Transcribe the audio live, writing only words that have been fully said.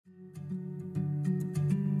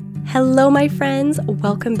Hello, my friends.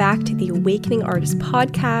 Welcome back to the Awakening Artist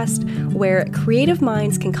podcast, where creative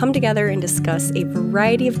minds can come together and discuss a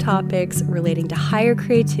variety of topics relating to higher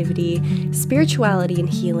creativity, spirituality and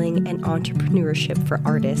healing, and entrepreneurship for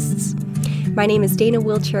artists. My name is Dana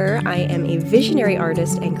Wilcher. I am a visionary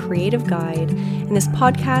artist and creative guide, and this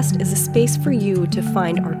podcast is a space for you to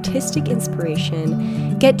find artistic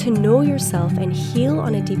inspiration, get to know yourself and heal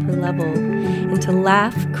on a deeper level, and to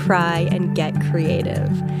laugh, cry, and get creative.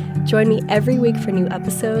 Join me every week for new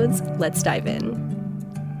episodes. Let's dive in.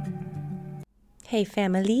 Hey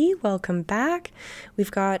family, welcome back.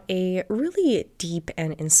 We've got a really deep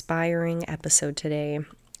and inspiring episode today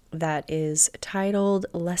that is titled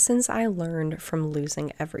Lessons I Learned from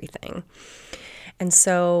Losing Everything. And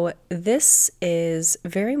so this is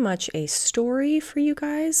very much a story for you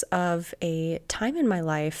guys of a time in my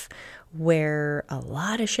life where a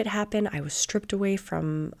lot of shit happened. I was stripped away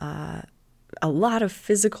from a lot of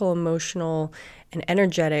physical, emotional, and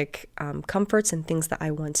energetic comforts and things that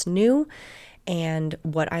I once knew, and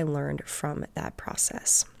what I learned from that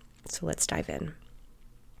process. So let's dive in.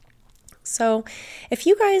 So if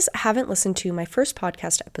you guys haven't listened to my first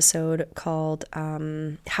podcast episode called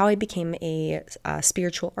How I Became a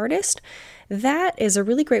Spiritual Artist, that is a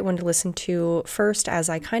really great one to listen to first, as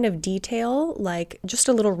I kind of detail like just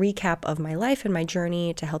a little recap of my life and my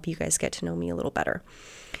journey to help you guys get to know me a little better.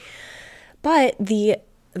 But the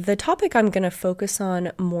topic I'm going to focus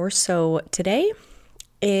on more so today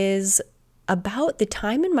is about the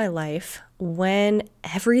time in my life when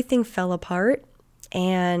everything fell apart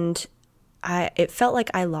and it felt like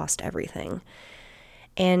I lost everything.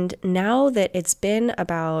 And now that it's been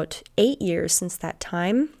about 8 years since that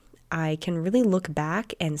time, I can really look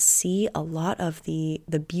back and see a lot of the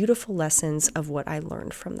beautiful lessons of what I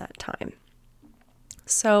learned from that time.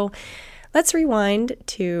 So let's rewind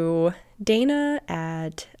to Dana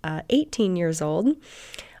at 18 years old.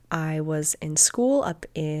 I was in school up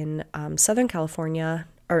in Northern California.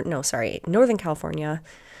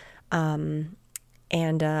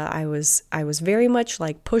 And I was very much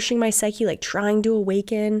like pushing my psyche, like trying to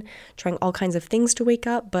awaken, trying all kinds of things to wake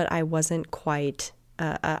up, but I wasn't quite,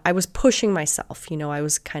 I was pushing myself, I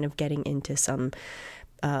was kind of getting into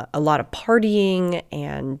a lot of partying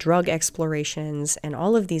and drug explorations and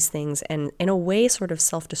all of these things, and in a way sort of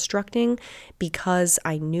self-destructing because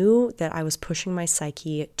I knew that I was pushing my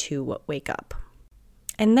psyche to wake up.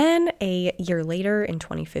 And then a year later in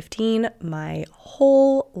 2015, my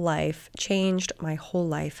whole life changed, my whole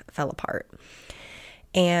life fell apart.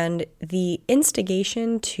 And the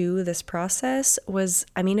instigation to this process was,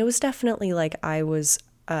 it was definitely like I was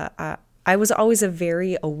always a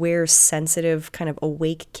very aware, sensitive, kind of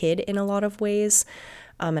awake kid in a lot of ways.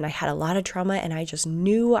 And I had a lot of trauma, and I just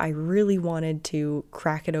knew I really wanted to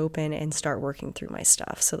crack it open and start working through my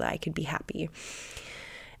stuff so that I could be happy.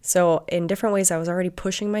 So in different ways, I was already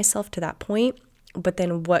pushing myself to that point. But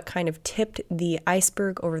then what kind of tipped the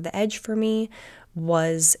iceberg over the edge for me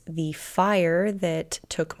was the fire that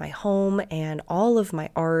took my home and all of my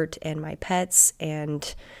art and my pets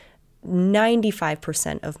and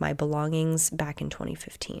 95% of my belongings back in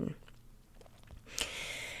 2015.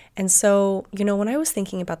 And so, when I was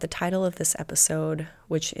thinking about the title of this episode,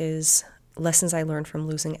 which is Lessons I Learned from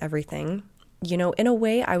Losing Everything, in a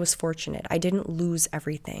way I was fortunate. I didn't lose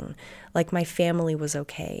everything. Like my family was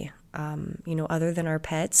okay. Other than our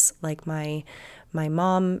pets, like my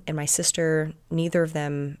mom and my sister, neither of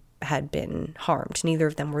them had been harmed. Neither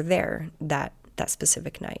of them were there that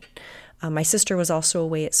specific night. My sister was also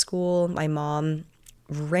away at school. My mom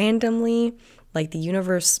randomly, like the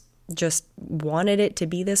universe just wanted it to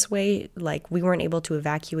be this way. Like we weren't able to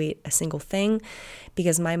evacuate a single thing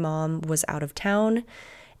because my mom was out of town,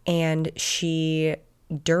 and she,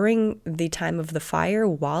 during the time of the fire,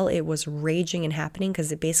 while it was raging and happening,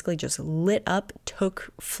 because it basically just lit up,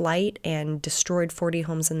 took flight and destroyed 40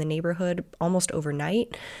 homes in the neighborhood almost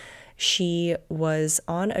overnight, she was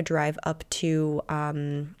on a drive up to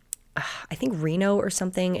I think Reno or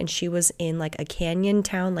something, and she was in like a canyon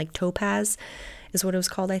town, like Topaz is what it was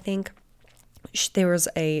called, I think. There was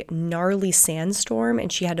a gnarly sandstorm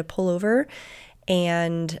and she had to pull over,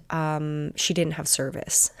 and she didn't have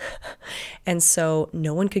service. And so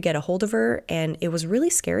no one could get a hold of her, and it was really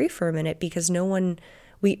scary for a minute because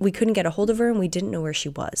we couldn't get a hold of her and we didn't know where she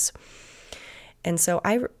was. And so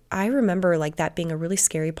I remember like that being a really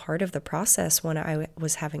scary part of the process when I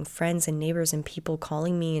was having friends and neighbors and people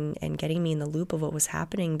calling me and getting me in the loop of what was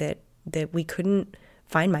happening, that we couldn't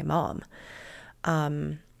find my mom.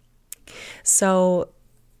 So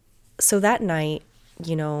that night,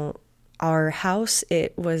 our house,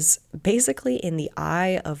 it was basically in the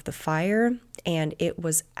eye of the fire, and it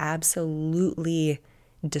was absolutely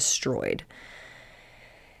destroyed.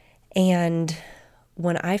 And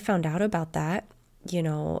when I found out about that,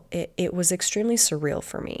 it was extremely surreal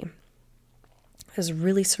for me. It was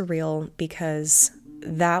really surreal because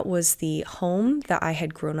that was the home that I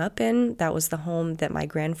had grown up in. That was the home that my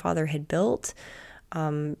grandfather had built.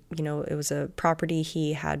 It was a property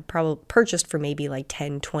he had probably purchased for maybe like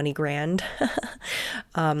 10, 20 grand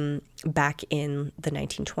back in the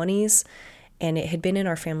 1920s. And it had been in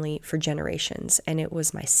our family for generations, and it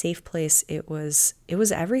was my safe place. It was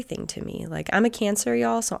everything to me. Like, I'm a Cancer,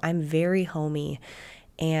 y'all, so I'm very homey,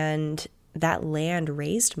 and that land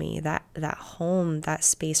raised me. That home, that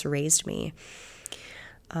space raised me.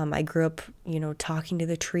 I grew up, talking to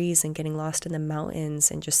the trees and getting lost in the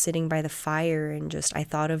mountains and just sitting by the fire, and I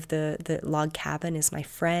thought of the log cabin as my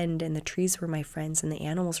friend, and the trees were my friends, and the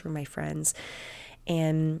animals were my friends.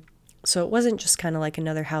 And so it wasn't just kind of like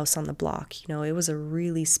another house on the block. It was a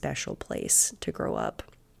really special place to grow up.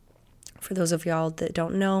 For those of y'all that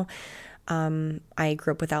don't know, I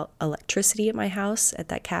grew up without electricity at my house at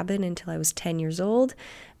that cabin until I was 10 years old,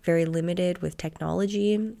 very limited with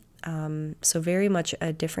technology. So very much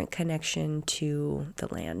a different connection to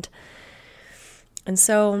the land. And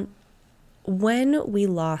so when we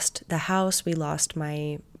lost the house, we lost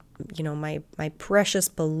my precious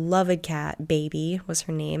beloved cat, Baby was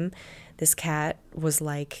her name. This cat was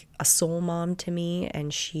like a soul mom to me,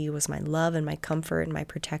 and she was my love and my comfort and my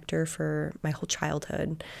protector for my whole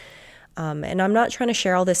childhood. And I'm not trying to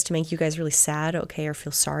share all this to make you guys really sad, okay, or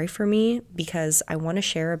feel sorry for me, because I want to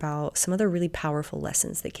share about some of the really powerful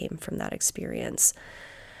lessons that came from that experience.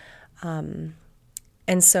 And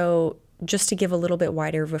so just to give a little bit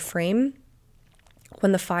wider of a frame,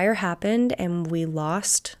 when the fire happened and we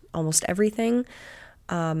lost almost everything,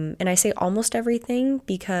 and I say almost everything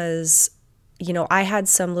because, I had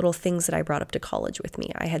some little things that I brought up to college with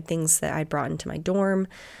me. I had things that I brought into my dorm,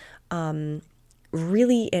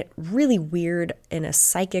 really weird in a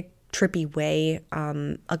psychic, trippy way.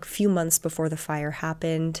 A few months before the fire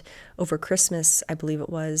happened, over Christmas, I believe it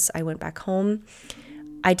was, I went back home.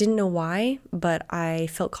 I didn't know why, but I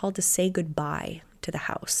felt called to say goodbye to the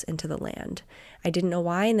house and to the land. I didn't know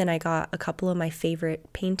why, and then I got a couple of my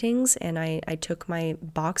favorite paintings, and I took my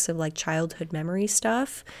box of like childhood memory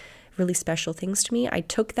stuff, really special things to me. I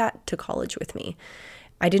took that to college with me.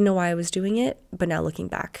 I didn't know why I was doing it, but now looking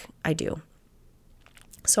back, I do.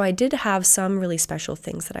 So I did have some really special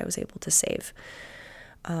things that I was able to save.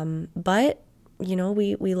 But,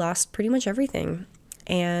 we lost pretty much everything.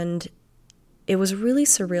 And it was really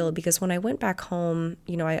surreal because when I went back home,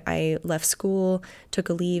 I left school, took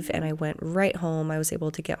a leave, and I went right home. I was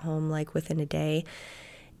able to get home like within a day.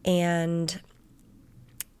 And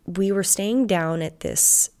we were staying down at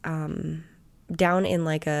this, down in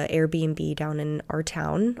like a Airbnb down in our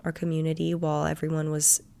town, our community, while everyone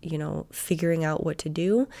was, figuring out what to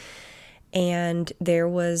do. And there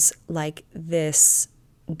was like this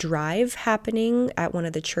drive happening at one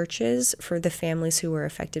of the churches for the families who were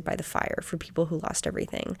affected by the fire, for people who lost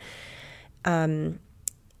everything. And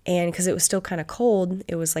because it was still kind of cold,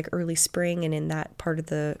 it was like early spring, and in that part of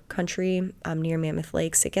the country, near Mammoth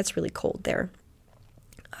Lakes, it gets really cold there.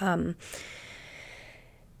 And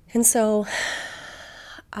so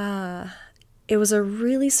it was a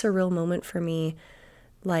really surreal moment for me.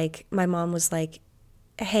 Like, my mom was like,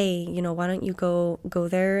 hey, why don't you go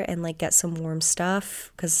there and like get some warm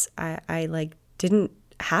stuff? Because I like didn't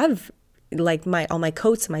have like all my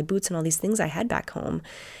coats and my boots and all these things I had back home.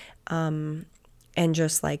 And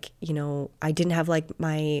just like, I didn't have like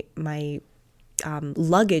my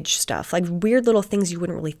luggage stuff, like weird little things you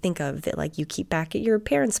wouldn't really think of that like you keep back at your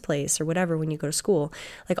parents' place or whatever when you go to school.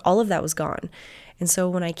 Like all of that was gone. And so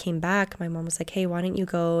when I came back, my mom was like, hey, why don't you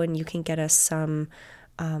go and you can get us some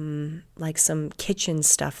like some kitchen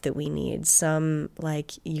stuff that we need. Some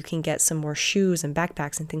like you can get some more shoes and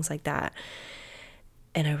backpacks and things like that.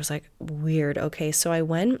 And I was like, weird. Okay. So I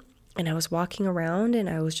went and I was walking around and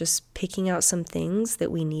I was just picking out some things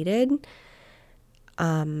that we needed.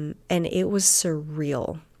 And it was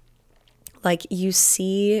surreal. Like you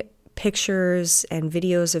see pictures and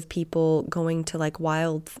videos of people going to like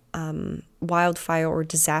wildfire or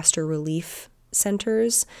disaster relief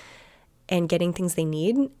centers and getting things they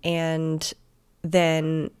need. And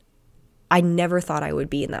then I never thought I would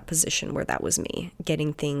be in that position where that was me,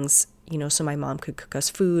 getting things, so my mom could cook us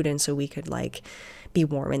food and so we could like be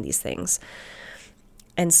warm in these things.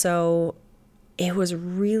 And so it was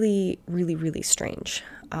really, really, really strange.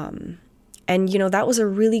 And, that was a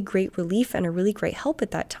really great relief and a really great help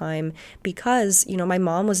at that time because, my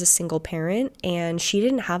mom was a single parent and she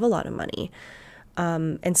didn't have a lot of money.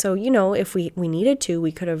 And so, you know, if we needed to,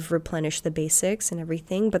 we could have replenished the basics and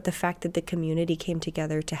everything. But the fact that the community came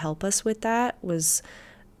together to help us with that was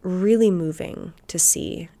really moving to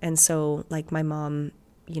see. And so, like, my mom,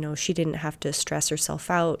 you know, she didn't have to stress herself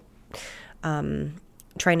out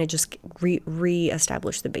trying to just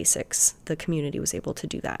re-establish the basics. The community was able to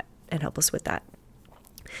do that and help us with that.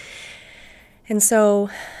 And so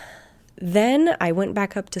then I went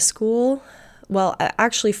back up to school. Well,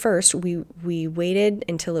 actually, first we waited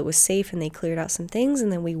until it was safe and they cleared out some things,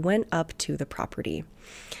 and then we went up to the property.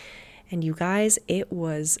 And you guys,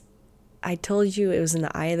 I told you it was in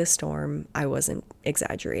the eye of the storm. I wasn't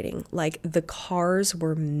exaggerating. Like, the cars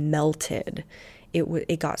were melted.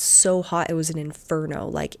 It got so hot. It was an inferno.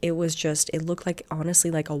 Like, it looked like,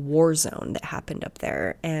 honestly, like a war zone that happened up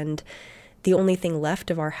there. And the only thing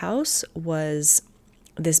left of our house was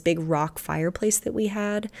this big rock fireplace that we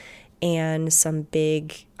had and some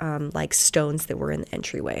big like stones that were in the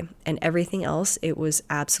entryway. And everything else, it was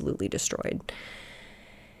absolutely destroyed.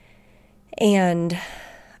 And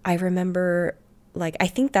I remember, like, I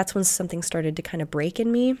think that's when something started to kind of break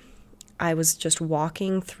in me. I was just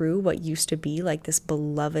walking through what used to be like this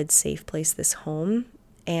beloved safe place, this home,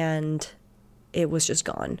 and it was just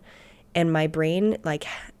gone. And my brain, like,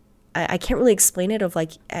 I can't really explain it, of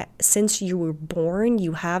like, since you were born,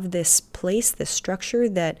 you have this place, this structure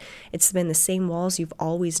that it's been the same walls you've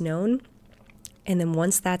always known. And then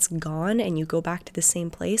once that's gone and you go back to the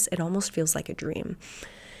same place, it almost feels like a dream.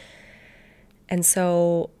 And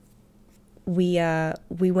so we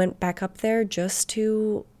went back up there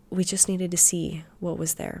we just needed to see what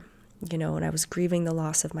was there, you know, and I was grieving the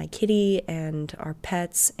loss of my kitty and our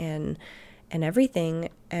pets and everything.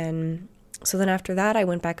 And so then after that, I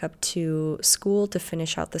went back up to school to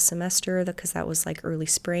finish out the semester, because that was like early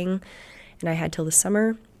spring and I had till the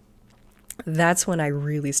summer. That's when I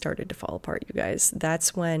really started to fall apart, you guys.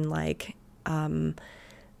 That's when, like,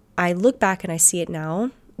 I look back and I see it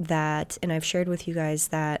now and I've shared with you guys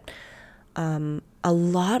that a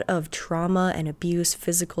lot of trauma and abuse,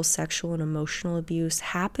 physical, sexual, and emotional abuse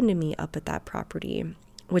happened to me up at that property,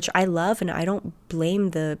 which I love, and I don't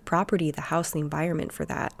blame the property, the house, the environment for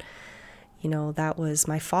that. You know, that was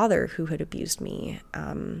my father who had abused me,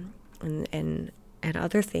 and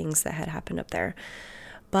other things that had happened up there.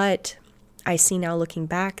 But I see now, looking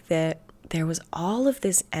back, that there was all of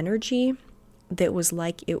this energy that was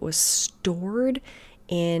like it was stored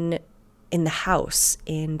in the house,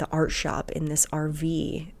 in the art shop, in this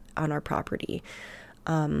RV on our property.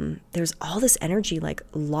 There's all this energy like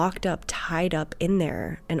locked up, tied up in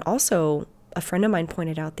there. And also, a friend of mine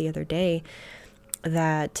pointed out the other day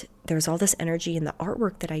that there's all this energy in the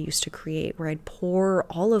artwork that I used to create, where I'd pour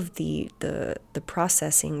all of the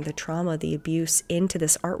processing, the trauma, the abuse into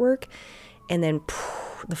this artwork, and then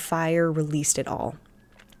the fire released it all.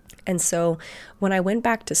 And so when I went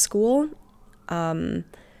back to school,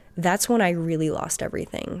 that's when I really lost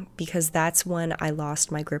everything, because that's when I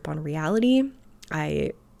lost my grip on reality.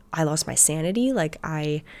 I lost my sanity. Like,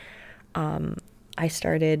 I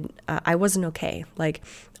wasn't okay. Like,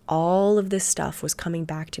 all of this stuff was coming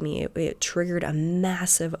back to me. It triggered a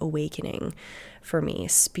massive awakening for me,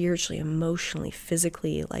 spiritually, emotionally,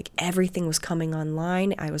 physically. Like, everything was coming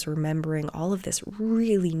online. I was remembering all of this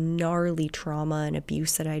really gnarly trauma and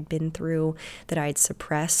abuse that I'd been through, that I'd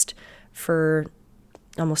suppressed for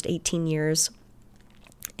almost 18 years.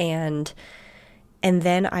 And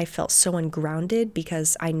then I felt so ungrounded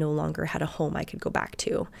because I no longer had a home I could go back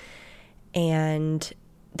to. And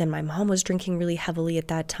then my mom was drinking really heavily at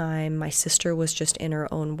that time. My sister was just in her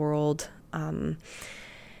own world.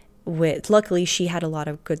 Luckily, she had a lot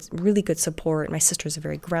of really good support. My sister's a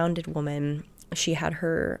very grounded woman. She had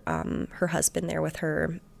her husband there with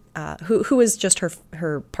her, who was just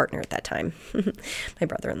her partner at that time. My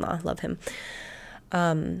brother-in-law, love him.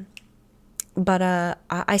 But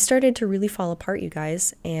I started to really fall apart, you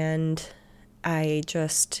guys, and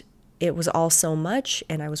it was all so much,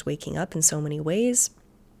 and I was waking up in so many ways,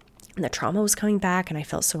 and the trauma was coming back, and I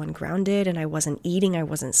felt so ungrounded, and I wasn't eating, I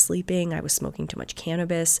wasn't sleeping, I was smoking too much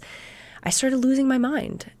cannabis. I started losing my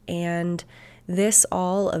mind, and this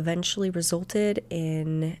all eventually resulted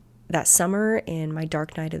in that summer, in my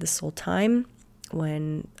dark night of the soul time,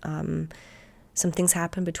 when some things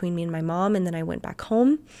happened between me and my mom, and then I went back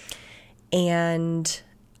home, and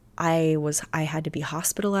I had to be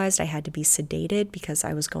hospitalized. I had to be sedated because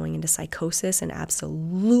I was going into psychosis and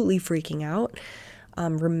absolutely freaking out,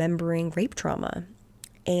 remembering rape trauma.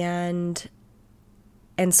 And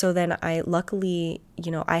so then luckily,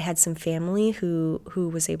 I had some family who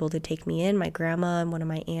was able to take me in, my grandma and one of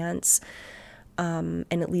my aunts, and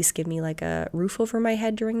at least give me like a roof over my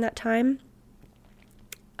head during that time.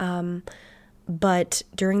 But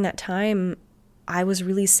during that time, I was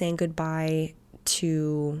really saying goodbye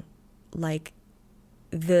to like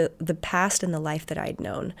the past and the life that I'd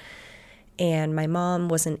known. And my mom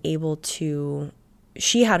wasn't able to,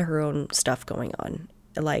 she had her own stuff going on,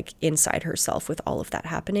 like inside herself with all of that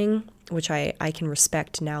happening, which I can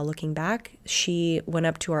respect now looking back. She went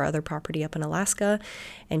up to our other property up in Alaska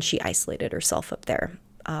and she isolated herself up there,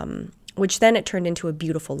 which then it turned into a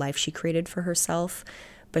beautiful life she created for herself.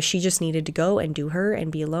 But she just needed to go and do her and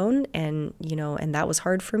be alone. And, and that was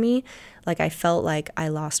hard for me. Like, I felt like I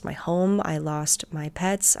lost my home. I lost my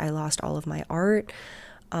pets. I lost all of my art.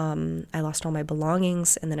 I lost all my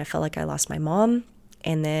belongings. And then I felt like I lost my mom.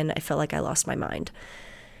 And then I felt like I lost my mind.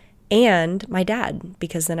 And my dad,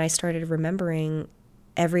 because then I started remembering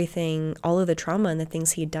everything, all of the trauma and the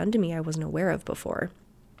things he had done to me I wasn't aware of before.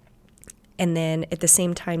 And then at the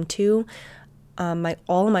same time, too,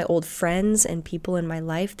 all of my old friends and people in my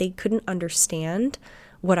life, they couldn't understand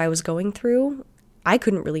what I was going through. I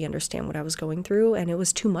couldn't really understand what I was going through, and it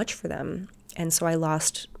was too much for them. And so I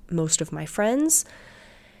lost most of my friends,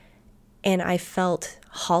 and I felt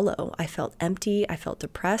hollow. I felt empty. I felt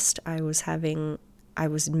depressed. I was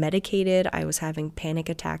medicated. I was having panic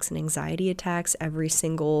attacks and anxiety attacks every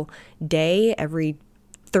single day, every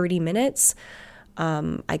 30 minutes.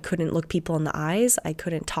 I couldn't look people in the eyes. I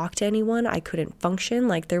couldn't talk to anyone. I couldn't function.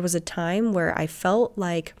 Like, there was a time where I felt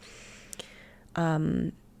like,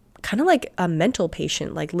 kind of like a mental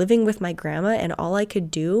patient, like living with my grandma, and all I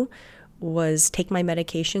could do was take my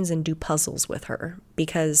medications and do puzzles with her,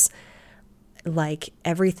 because like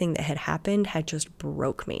everything that had happened had just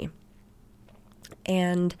broke me.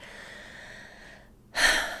 And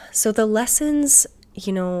so the lessons,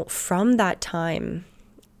 from that time,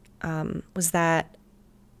 was that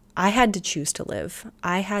I had to choose to live.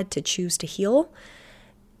 I had to choose to heal.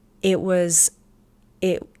 It wasn't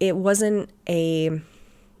a,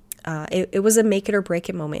 it was a make it or break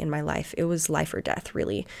it moment in my life. It was life or death,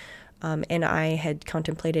 really. And I had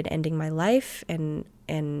contemplated ending my life and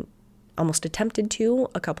almost attempted to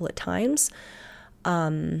a couple of times.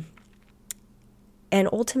 And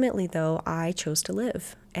ultimately, though, I chose to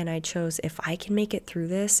live. And I chose, if I can make it through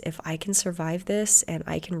this, if I can survive this, and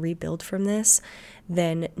I can rebuild from this,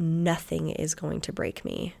 then nothing is going to break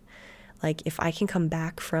me. Like, if I can come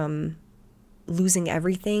back from losing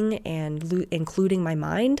everything, and including my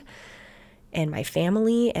mind and my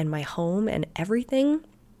family and my home and everything,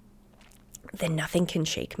 then nothing can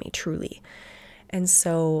shake me, truly. And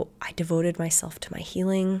so I devoted myself to my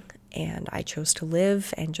healing, and I chose to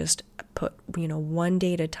live and just put, one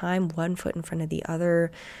day at a time, one foot in front of the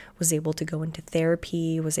other, was able to go into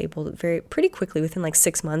therapy, was able to pretty quickly, within like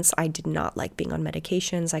 6 months, I did not like being on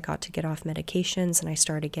medications. I got to get off medications, and I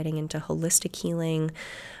started getting into holistic healing.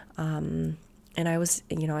 And I was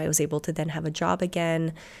able to then have a job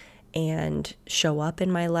again and show up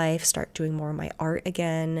in my life, start doing more of my art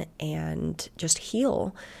again, and just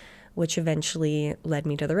heal, which eventually led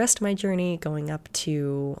me to the rest of my journey, going up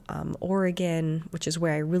to Oregon, which is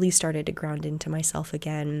where I really started to ground into myself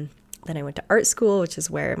again. Then I went to art school, which is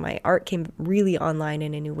where my art came really online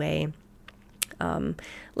in a new way.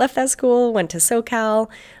 Left that school, went to SoCal,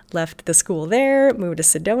 left the school there, moved to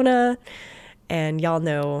Sedona, and y'all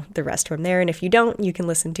know the rest from there. And if you don't, you can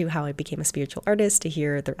listen to How I Became a Spiritual Artist to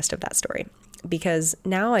hear the rest of that story. Because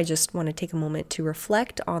now I just want to take a moment to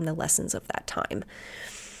reflect on the lessons of that time.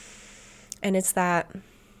 And it's that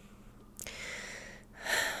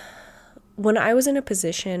when I was in a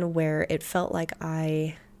position where it felt like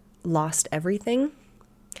I lost everything,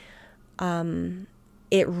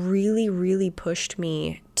 it really, really pushed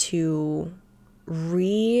me to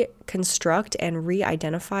reconstruct and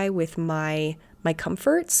re-identify with my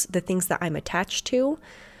comforts, the things that I'm attached to,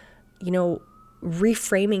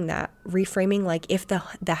 reframing like, if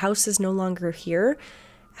the house is no longer here,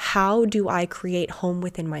 how do I create home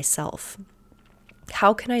within myself?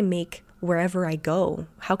 How can I make wherever I go,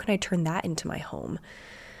 how can I turn that into my home?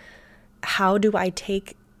 How do I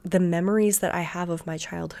take the memories that I have of my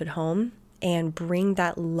childhood home and bring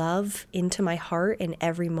that love into my heart in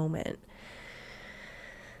every moment?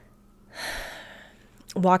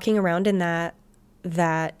 Walking around in that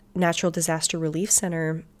natural disaster relief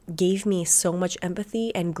center gave me so much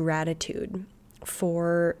empathy and gratitude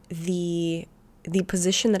for the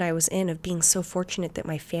position that I was in, of being so fortunate that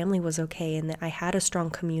my family was okay and that I had a strong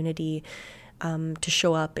community to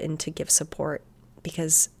show up and to give support,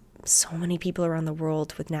 because so many people around the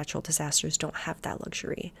world with natural disasters don't have that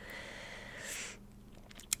luxury.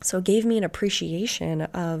 So it gave me an appreciation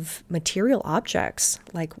of material objects.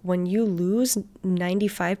 Like, when you lose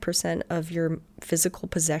 95% of your physical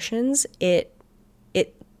possessions, it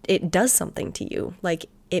it does something to you. Like,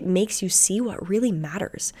 it makes you see what really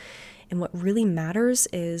matters. And what really matters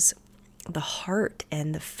is the heart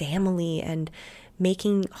and the family and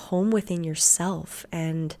making home within yourself.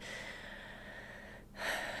 And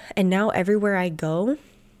now everywhere I go,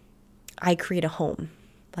 I create a home.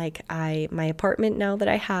 Like, my apartment now that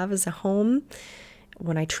I have is a home.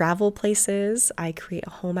 When I travel places, I create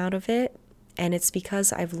a home out of it. And it's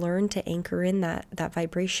because I've learned to anchor in that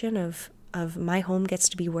vibration of my home gets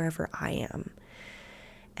to be wherever I am.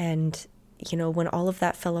 And, when all of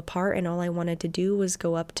that fell apart and all I wanted to do was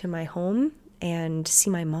go up to my home and see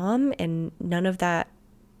my mom, and none of that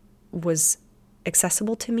was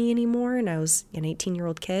accessible to me anymore. And I was an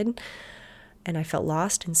 18-year-old kid and I felt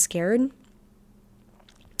lost and scared.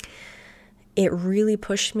 It really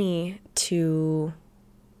pushed me to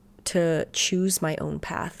choose my own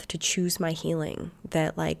path, to choose my healing,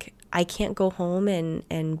 that like I can't go home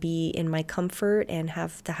and be in my comfort and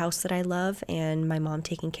have the house that I love and my mom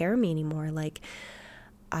taking care of me anymore. Like,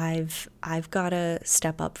 I've got to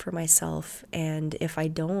step up for myself, and if I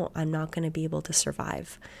don't, I'm not going to be able to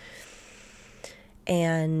survive.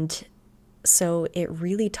 And so it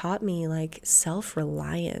really taught me like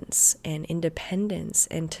self-reliance and independence,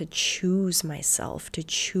 and to choose myself, to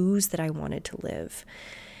choose that I wanted to live,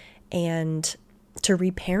 and to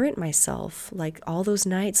reparent myself. Like, all those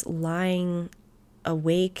nights lying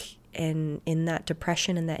awake and in that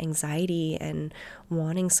depression and that anxiety and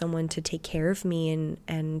wanting someone to take care of me,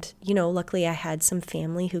 and luckily I had some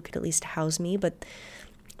family who could at least house me, but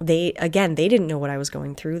they didn't know what I was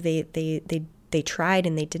going through. They tried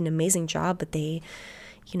and they did an amazing job, but the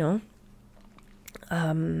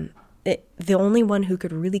only one who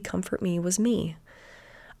could really comfort me was me.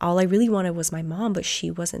 All I really wanted was my mom, but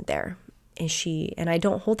she wasn't there. And I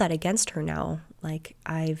don't hold that against her now. Like,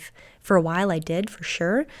 for a while I did, for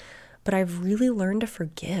sure, but I've really learned to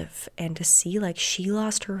forgive and to see like she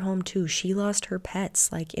lost her home too. She lost her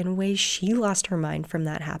pets, like in ways she lost her mind from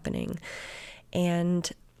that happening. And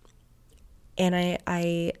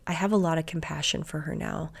I have a lot of compassion for her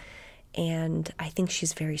now. And I think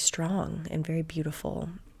she's very strong and very beautiful.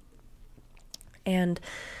 And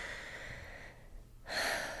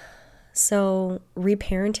so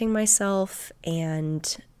reparenting myself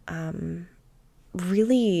and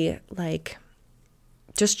really like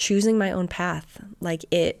just choosing my own path,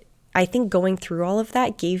 I think going through all of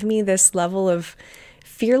that gave me this level of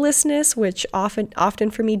fearlessness, which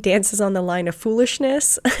often for me dances on the line of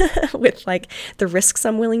foolishness with like the risks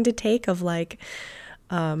I'm willing to take of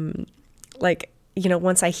once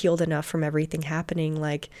I healed enough from everything happening,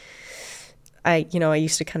 like I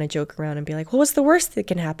used to kind of joke around and be like, well, what's the worst that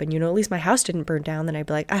can happen? At least my house didn't burn down. Then I'd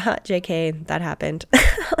be like, JK, that happened.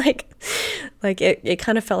 It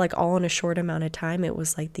kind of felt like all in a short amount of time. It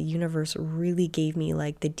was like the universe really gave me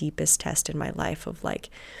like the deepest test in my life of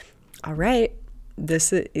like, all right,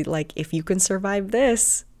 this is like, if you can survive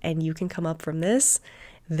this and you can come up from this,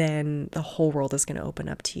 then the whole world is going to open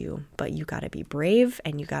up to you. But you got to be brave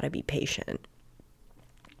and you got to be patient.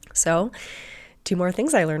 So 2 more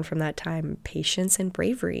things I learned from that time: patience and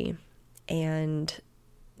bravery, and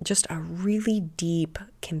just a really deep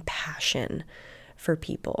compassion for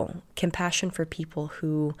people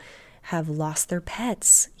who have lost their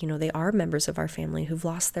pets. They are members of our family who've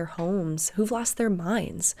lost their homes, who've lost their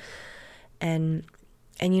minds. And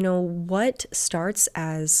what starts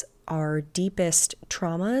as our deepest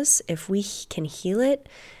traumas, if we can heal it,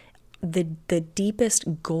 the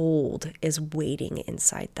deepest gold is waiting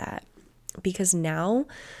inside that. Because now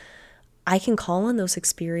I can call on those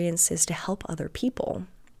experiences to help other people.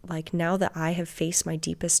 Like, now that I have faced my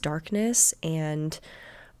deepest darkness, and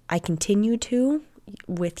I continue to,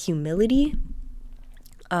 with humility,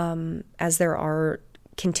 as there are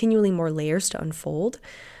continually more layers to unfold.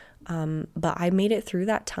 But I made it through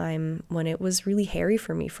that time when it was really hairy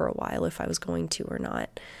for me for a while, if I was going to or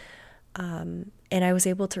not. And I was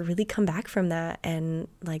able to really come back from that and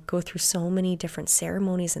like go through so many different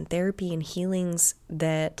ceremonies and therapy and healings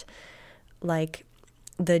that like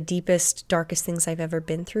the deepest, darkest things I've ever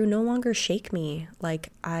been through no longer shake me. Like,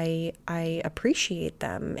 I appreciate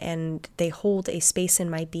them, and they hold a space in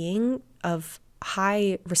my being of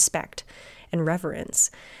high respect and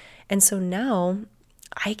reverence. And so now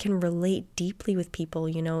I can relate deeply with people,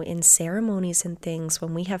 in ceremonies and things,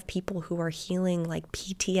 when we have people who are healing like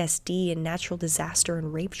PTSD and natural disaster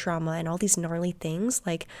and rape trauma and all these gnarly things.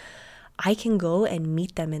 Like, I can go and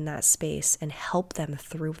meet them in that space and help them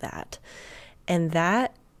through that. And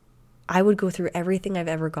that, I would go through everything I've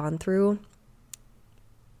ever gone through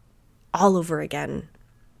all over again,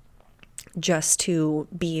 just to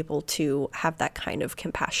be able to have that kind of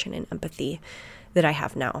compassion and empathy that I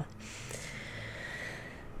have now.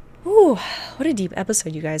 Ooh, what a deep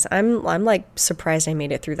episode, you guys. I'm like surprised I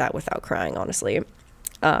made it through that without crying, honestly.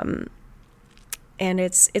 And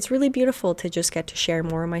it's really beautiful to just get to share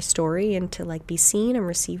more of my story and to like be seen and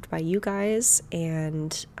received by you guys.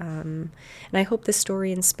 And I hope this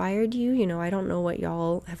story inspired you. You know, I don't know what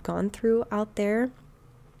y'all have gone through out there.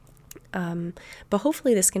 But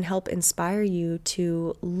hopefully this can help inspire you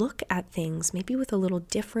to look at things maybe with a little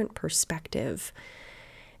different perspective,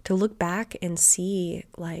 to look back and see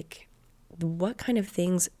like what kind of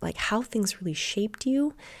things, like how things really shaped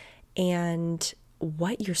you and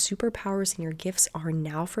what your superpowers and your gifts are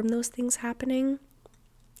now from those things happening,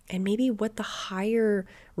 and maybe what the higher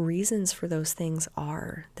reasons for those things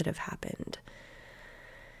are that have happened.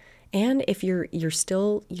 And if you're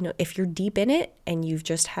still, you know, if you're deep in it and you've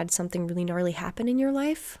just had something really gnarly happen in your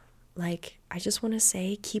life, like, I just want to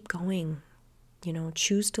say, keep going, you know,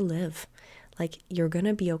 choose to live. Like, you're going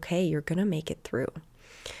to be okay. You're going to make it through.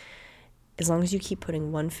 As long as you keep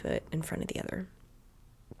putting one foot in front of the other.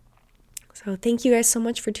 So thank you guys so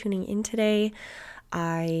much for tuning in today.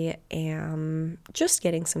 I am just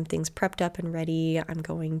getting some things prepped up and ready. I'm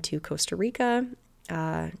going to Costa Rica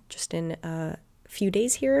just in a few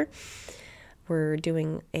days here. We're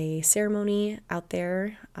doing a ceremony out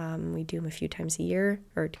there. We do them a few times a year,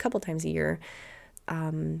 or a couple times a year.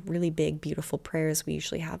 Really big, beautiful prayers. We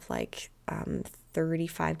usually have like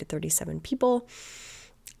 35 to 37 people.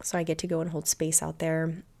 So I get to go and hold space out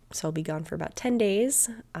there. So I'll be gone for about 10 days.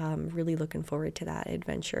 Really looking forward to that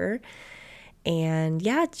adventure. And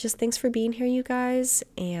yeah, just thanks for being here, you guys.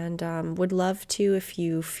 And would love to, if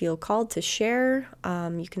you feel called to share,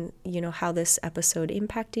 you can, you know, how this episode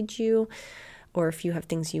impacted you, or if you have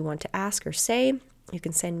things you want to ask or say, you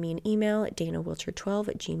can send me an email at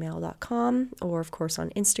danawilcher12@gmail.com, or of course on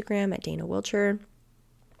Instagram at danawilcher.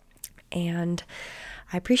 And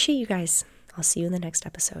I appreciate you guys. I'll see you in the next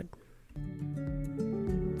episode.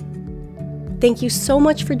 Thank you so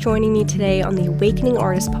much for joining me today on the Awakening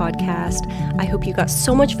Artist podcast. I hope you got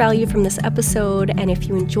so much value from this episode, and if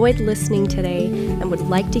you enjoyed listening today and would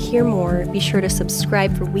like to hear more, be sure to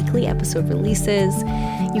subscribe for weekly episode releases.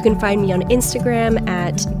 You can find me on Instagram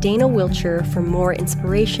at Dana Wilcher for more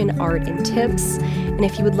inspiration, art, and tips. And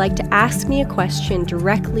if you would like to ask me a question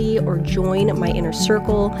directly or join my inner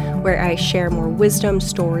circle where I share more wisdom,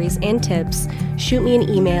 stories, and tips, shoot me an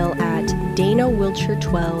email at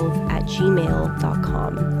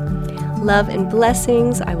danawilcher12@gmail.com. Love and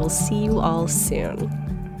blessings. I will see you all soon.